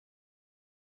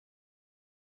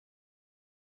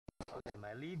Okay,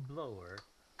 my leaf blower,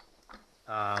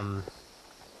 um,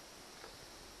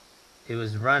 it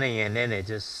was running and then it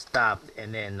just stopped,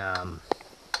 and then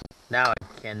now I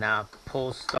cannot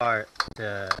pull start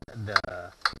the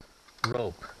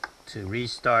rope to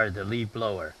restart the leaf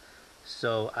blower.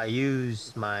 So I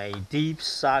use my deep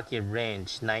socket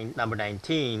wrench, number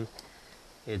 19.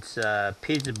 It's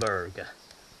Pittsburgh,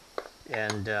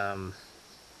 and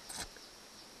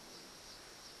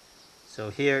so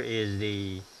here is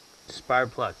the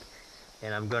spark plug,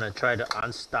 and I'm gonna try to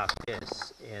unstuck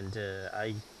this. And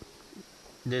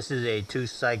this is a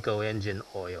 2-cycle engine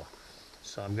oil,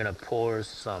 so I'm gonna pour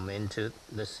some into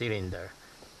the cylinder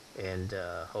and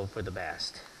hope for the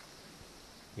best.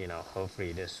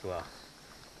 Hopefully this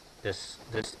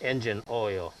engine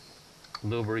oil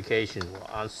lubrication will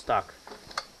unstuck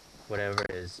whatever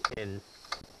is in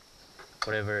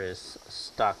whatever is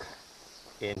stuck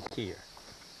in here.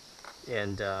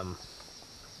 And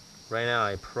right now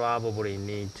I probably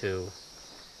need to,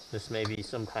 this may be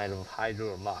some kind of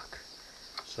hydro lock,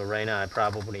 so right now I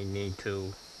probably need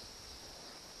to,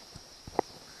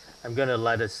 I'm gonna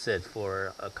let it sit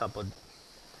for a couple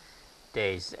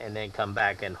days and then come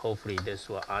back, and hopefully this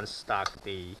will unstuck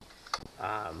the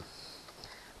um,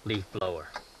 leaf blower.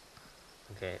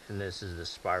 Okay, and this is the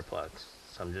spark plug,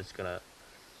 so I'm just gonna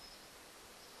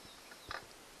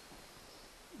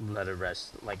let it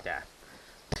rest like that.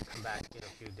 Come back in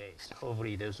a few days.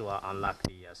 Hopefully this will unlock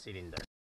the cylinder.